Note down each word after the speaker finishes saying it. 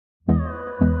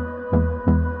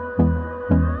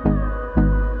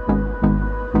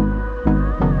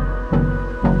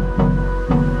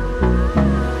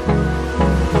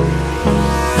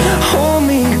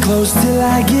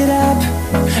I get up.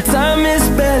 Time is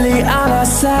barely on our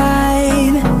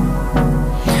side.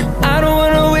 I don't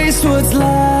wanna waste what's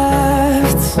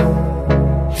left.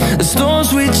 The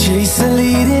storms we chase are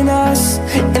leading us,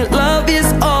 and love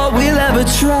is all we'll ever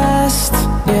trust.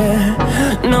 Yeah,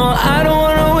 no, I don't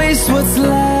wanna waste what's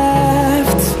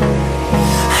left.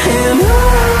 And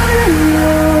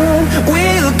on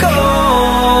we'll go,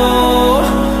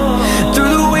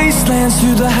 through the wastelands,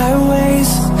 through the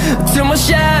highways, till my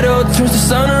shadow turns to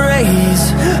sun rays.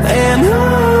 And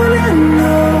on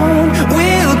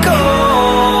we'll go,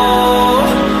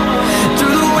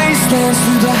 through the wastelands,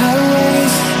 through the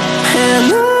highways,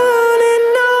 and on.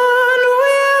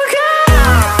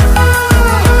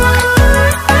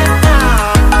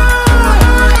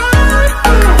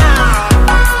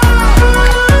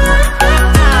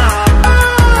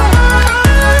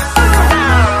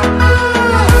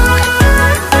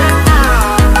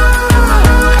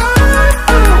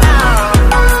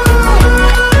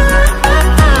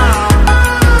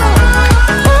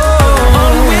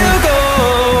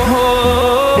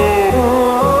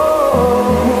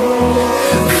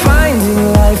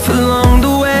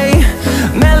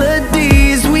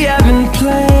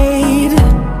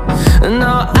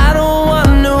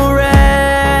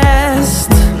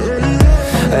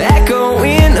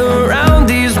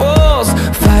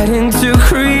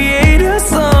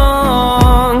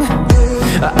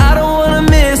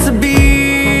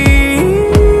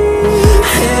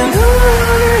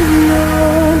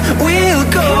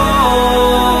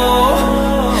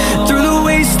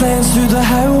 Through the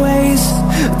highways,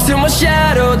 till my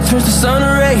shadow turns to sun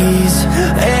rays.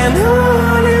 And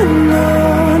on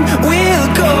we'll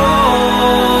go,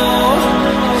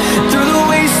 through the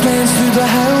wastelands, through the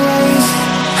highways,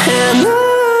 and on.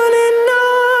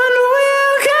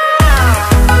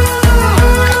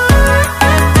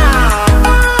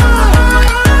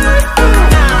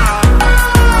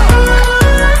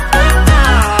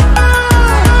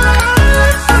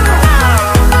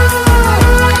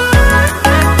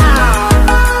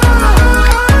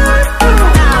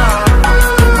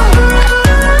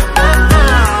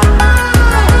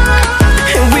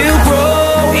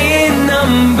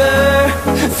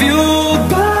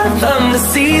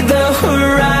 See the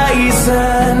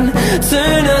horizon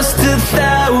turn us to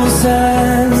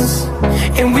thousands,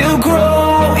 and we'll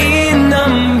grow in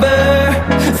number,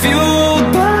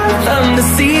 fueled by them to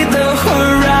see the